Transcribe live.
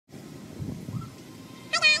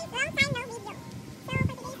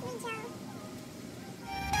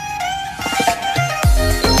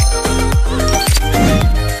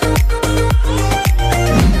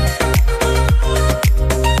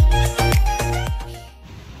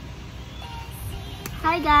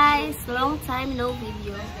guys! Long time no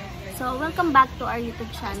video. So, welcome back to our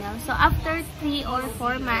YouTube channel. So, after 3 or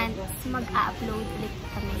 4 months, mag-upload ulit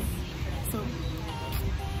kami.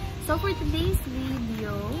 So for today's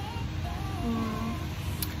video,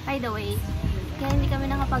 by the way, kaya hindi kami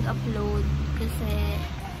nakapag-upload kasi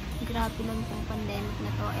grabe lang itong pandemic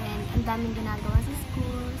na to and ang daming ginagawa sa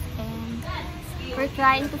schools and we're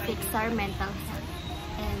trying to fix our mental health.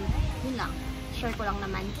 And yun lang, share ko lang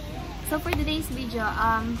naman. So for today's video,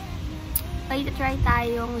 try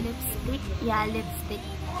tayong lipstick. Yeah, lipstick.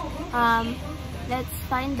 Let's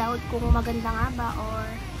find out kung maganda nga ba or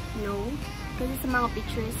no. Kasi sa mga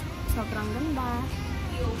pictures, sobrang ganda.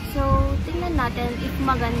 So, tingnan natin if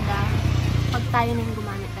maganda pag tayo na yung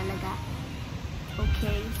gumamit talaga.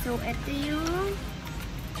 Okay, so ito yung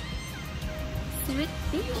Sweet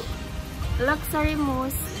Peach Luxury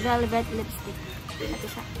Mousse Velvet Lipstick. Ito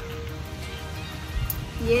siya.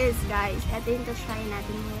 Yes, guys. Ito yung try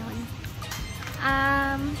natin ngayon.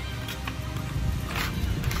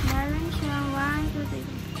 Meron siyang 1, 2,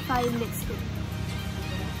 3, 5 lipstick.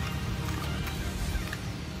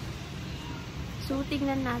 So,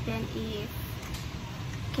 tignan natin if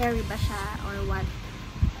carry ba siya or what.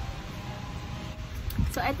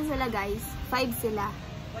 So, ito sila guys. 5 sila.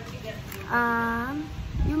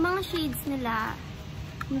 Yung mga shades nila,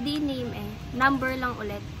 hindi name eh. Number lang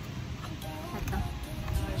ulit. Ito.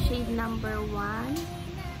 Shade number 1.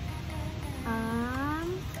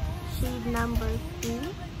 Shade number 2.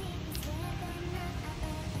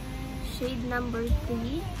 Shade number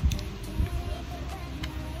 3.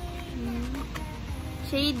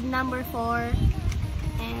 Shade number 4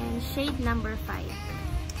 and shade number 5.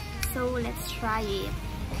 So, let's try it.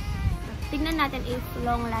 Tignan natin if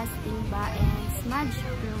long-lasting ba and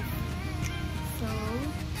smudge-proof. So,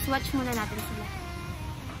 swatch muna natin sila.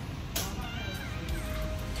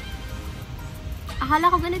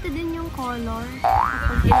 Akala ko ganito din yung color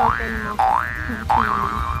kapag in-open mo.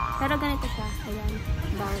 Pero ganito siya. Ayan,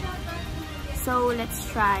 dark. So, let's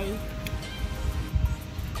try.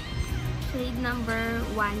 Shade number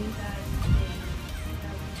 1.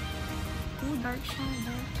 Oh, dark siya.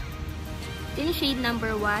 Yun yung shade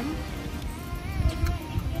number 1.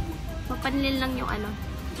 Mapanlil lang yung ano,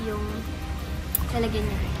 yung talagyan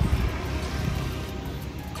niya.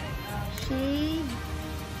 Shade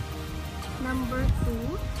number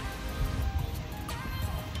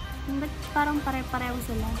 2. Ba't parang pare-pareho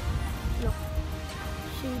sila? Look.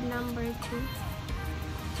 Shade number 2.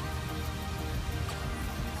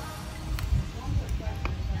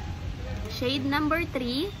 Shade number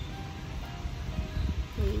 3.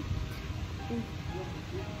 Wait.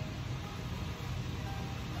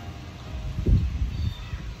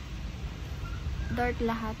 Dark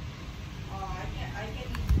lahat.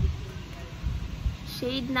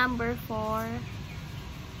 Shade number 4.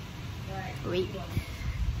 Wait.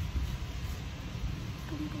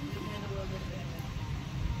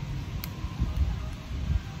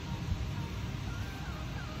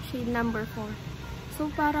 Shade number 4. So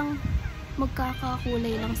parang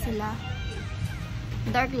magkakakulay lang sila.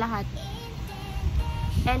 Dark lahat.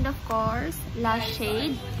 And of course, last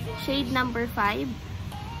shade. Shade number 5.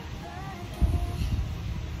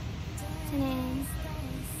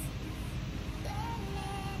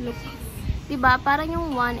 Look. Diba? Parang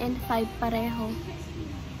yung 1 and 5 pareho.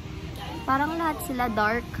 Parang lahat sila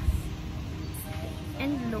dark.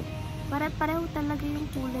 And look. Pare-pareho talaga yung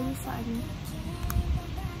kulay sa ano.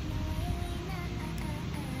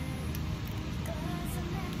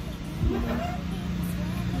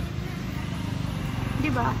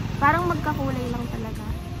 Diba? Parang magkakulay lang talaga.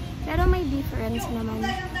 Pero may difference naman.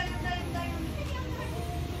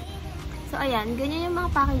 So, ayan. Ganyan yung mga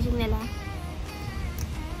packaging nila.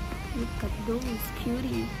 Look at those.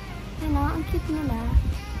 Cutie. Ayan na. Ang cute nila.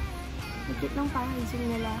 Ang cute ng packaging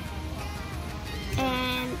nila.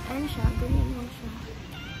 And, ayun siya. Ganyan lang siya.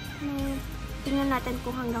 Tingnan natin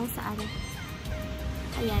kung hanggang saan.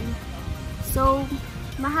 Ayan. So,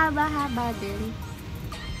 mahaba-haba din.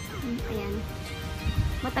 Ayan.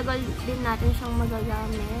 Matagal din natin siyang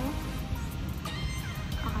magagamit.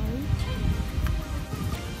 Okay.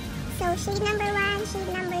 So, shade number 1,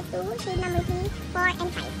 shade number 2, shade number 3, 4,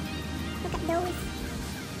 and 5. Look at those.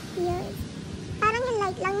 Yes. Parang yung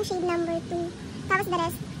light lang yung shade number 2. Tapos the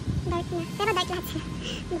rest, dark na. Pero dark lahat sila.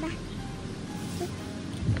 Diba?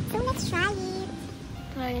 So, let's try it.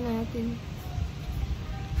 Try natin.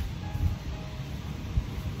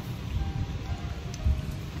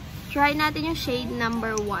 Try natin yung shade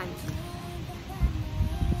number 1.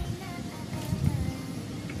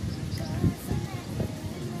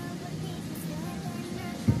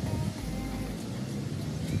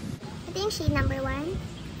 Ito yung shade number 1.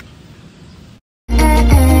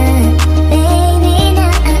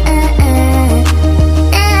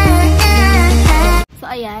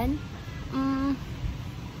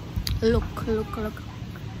 Look.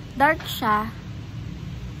 Dark siya.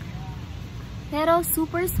 Pero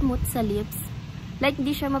super smooth sa lips. Like,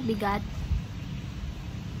 di siya mabigat.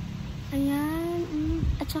 Ayan.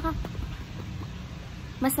 At saka,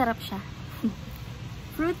 masarap siya.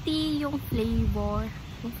 Fruity yung flavor.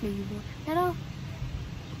 Pero,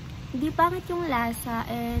 hindi pangit yung lasa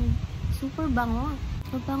and super bango.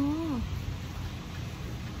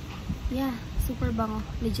 Yeah, super bango.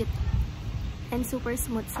 Legit. And super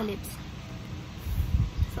smooth sa lips.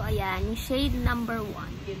 So, ayan. Yung shade number 1.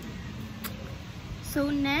 So,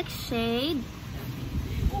 next shade.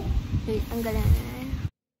 Wait, ang galing.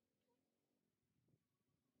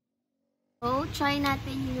 So, try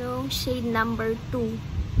natin yung shade number 2.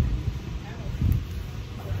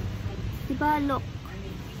 Diba, look.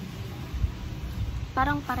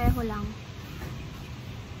 Parang pareho lang.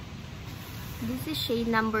 This is shade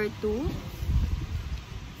number 2.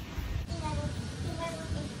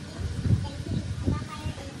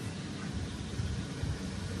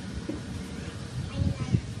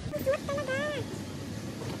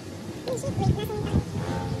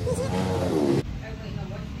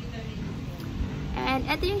 And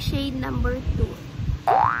ito yung shade number 2.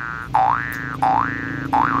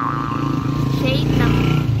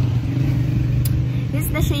 This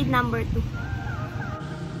is the shade number 2.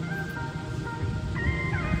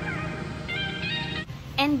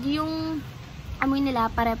 And yung amoy nila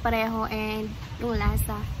pare-pareho and yung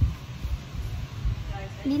lasa.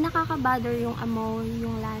 Hindi nakaka-bother yung amoy,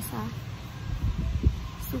 yung lasa.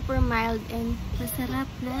 Super mild and masarap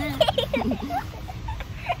na.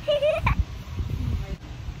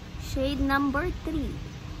 Shade number 3.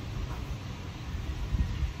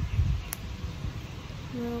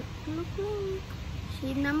 Look.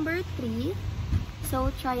 Shade number 3.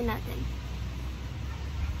 So, try natin.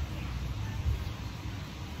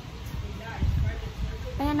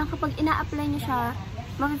 Ayan, kapag ina-apply nyo siya,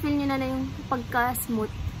 mafe-feel nyo na yung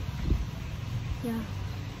pagka-smooth. Yeah.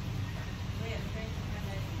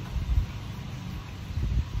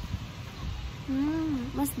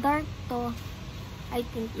 Mas dark to. I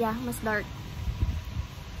think, yeah, mas dark.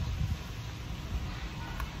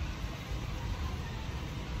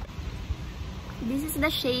 This is the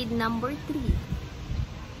shade number 3.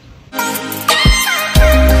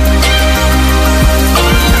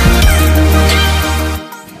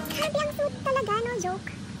 Grabe ang smooth talaga, no joke.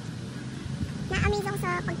 Na-amaze ako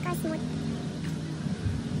sa pagka-smooth.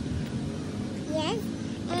 Yes.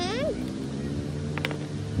 And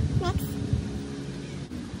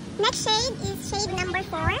next shade is shade number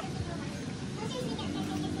 4.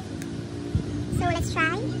 So let's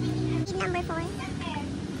try shade number 4.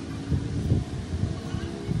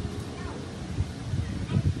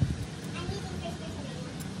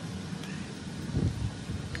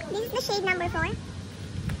 This is the shade number 4.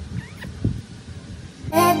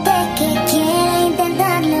 That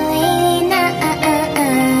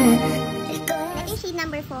is shade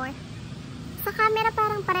number 4. Sa camera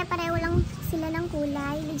parang pare-pareho lang sila ng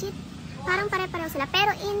kulay. Legit, parang pare-pareho sila.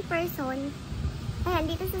 Pero in person, ayan,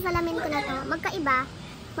 dito sa salamin ko na to, magkaiba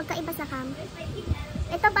sa cam.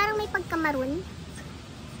 Ito parang may pagka-maroon.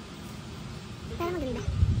 Pero maganda.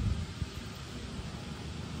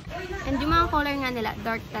 And yung mga color nga nila,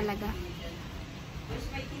 dark talaga.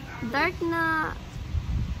 Dark na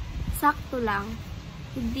sakto lang.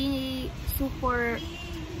 Hindi super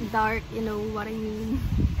dark, you know what I mean.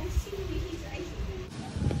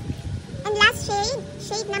 And last shade,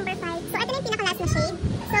 shade number 5. So, ito na yung pinaka-last na shade.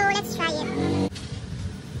 So, let's try it.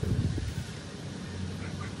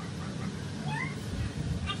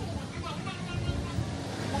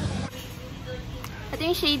 Ito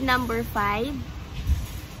yung shade number 5.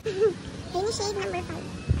 Ito yung shade number 5.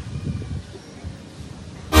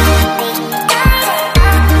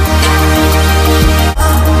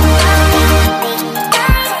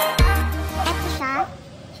 Ito siya,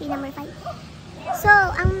 shade number 5. So,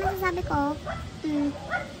 ang masasabi ko,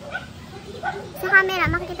 sa camera,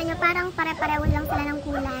 makikita nyo parang pare-pareho lang sila ng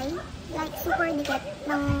kulay. Like, super dikit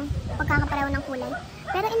ng pagkakapareho ng kulay.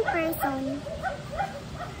 Pero in person,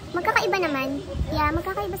 magkakaiba naman. Yeah,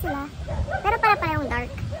 magkakaiba sila. Pero pare-parehong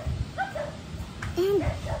dark. And,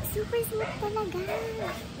 super smooth talaga.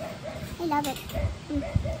 I love it.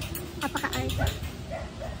 Kapaka-art.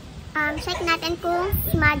 Check natin kung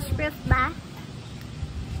smudge proof ba.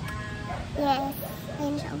 Yes.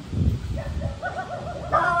 Ayan siya.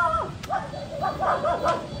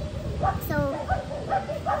 So,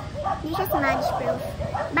 hindi siya smudge proof.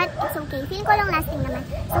 But, it's okay. Feeling ko long lasting naman.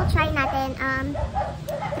 So, try natin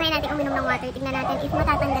uminom ng water. Tingnan natin if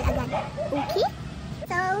matatanggal agad. Okay?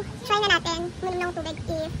 So, try na natin uminom ng tubig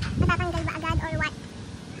if matatanggal ba agad or what.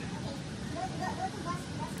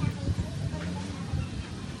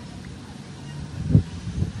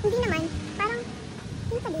 Hindi naman. Parang,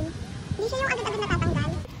 hindi pa din. Hindi siya yung agad-agad natatanggal.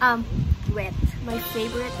 Wet. My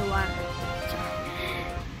favorite one.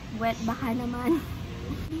 Wet baka naman.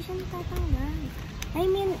 Hindi siya natatanggal. I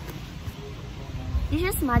mean, hindi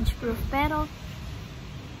siya smudge proof, pero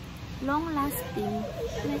long lasting.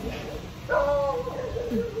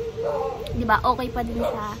 Diba? Okay pa din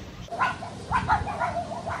siya.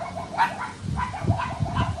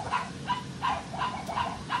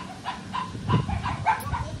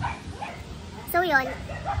 So yun,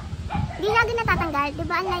 di agad natatanggal,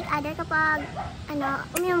 diba unlike other kapag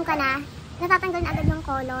uminom ka na, natatanggal na agad yung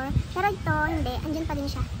color. Pero ito, hindi, andyan pa din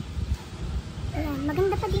siya. Ayan,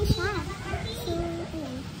 maganda pa din siya. So,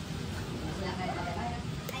 ayan.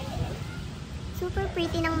 Super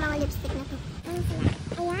pretty ng mga lipstick na to. Ano sila?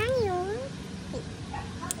 Ayan yung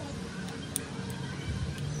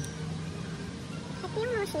ito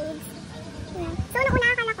yung mga shades. Ayan. So, una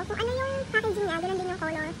akala ko kung ano yung packaging niya, ganun din yung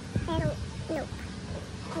color. Pero, look.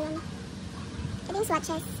 Ayan. Ito yung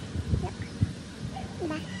swatches. Look.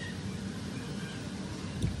 Diba?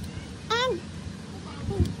 And,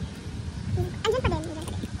 andyan pa din.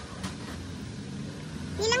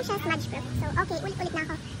 Hindi lang siya smudge proof. So, okay. Ulit-ulit na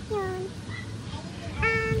ako. Yun.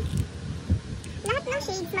 Lahat ng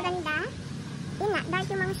shades maganda. Yun nga, dark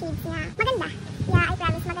yung mga shades niya. Maganda. Yeah, I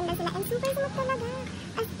promise, maganda sila. And super smooth talaga.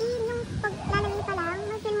 As in, yung paglalagay pa lang,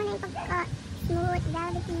 ma-feel mo na yung pagka-smooth,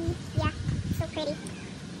 velvety. Yeah, so pretty.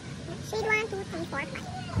 Shade 1, 2, 3, 4,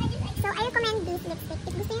 5. So, I recommend this lipstick.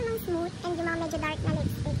 If gusto nyo ng smooth and yung mga medyo dark na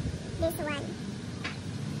lipstick, this one.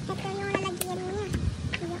 Ito yung lalagyan mo niya.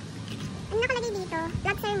 Ano nakalagay dito?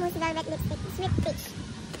 Luxury Mousse Velvet Lipstick. Sweet Peach.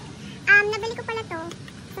 Nabili ko pala to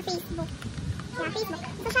sa Facebook. Yeah, Facebook.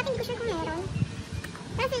 Sa Shopee, hindi ko sure kung meron.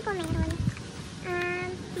 Pero feel ko meron.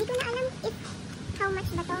 Hindi ko na alam if how much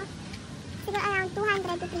ba to. Siguro around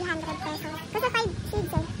 200 to 300 pesos. Kasi 5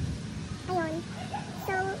 shades eh. Ayun.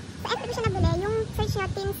 So, sa FB ko siya nabili. Yung search nyo,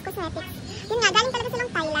 Teens Cosmetics. Yun nga, galing talaga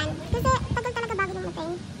silang Thailand. Kasi tagal talaga bago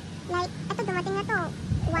dumating. Like, ito dumating na to.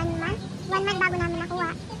 1 month. 1 month bago namin nakuha.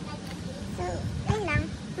 So, ayun lang.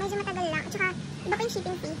 Medyo matagal lang. At saka, iba pa yung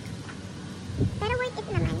shipping fee. Pero worth it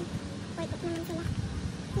naman. Worth it naman sila.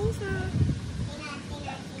 Yun siya.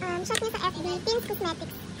 Shop niya sa FB, Teens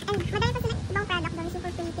Cosmetics. And madami pa sila ibang product doon.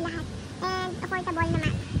 Super pretty lahat. And affordable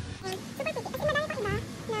naman. And super pretty. As in, madami pa iba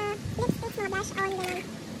na lipsticks, mga blush on, gano'n.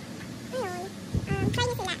 Ayun. Try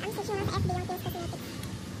niyo sila. Ang search nyo sa FB yung Teens Cosmetics.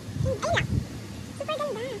 Ayun lang. Super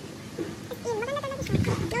ganda. As in, maganda talaga siya.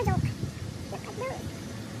 No joke. Look at those.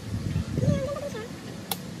 Ayun, ganda din siya.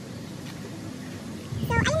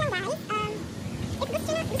 So, ayun lang guys. If gusto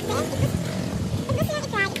nyo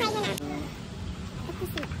i-try nyo na. Ito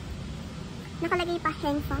sila. Nakalagay pa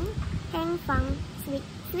Heng Fang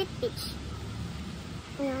Sweet Peach.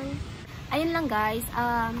 Ayun. Ayun lang guys.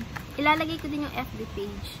 Ilalagay ko din yung FB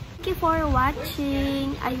page. Thank you for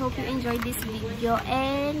watching. I hope you enjoyed this video.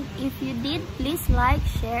 And if you did, please like,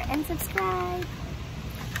 share, and subscribe.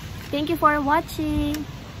 Thank you for watching.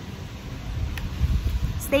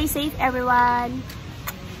 Stay safe, everyone.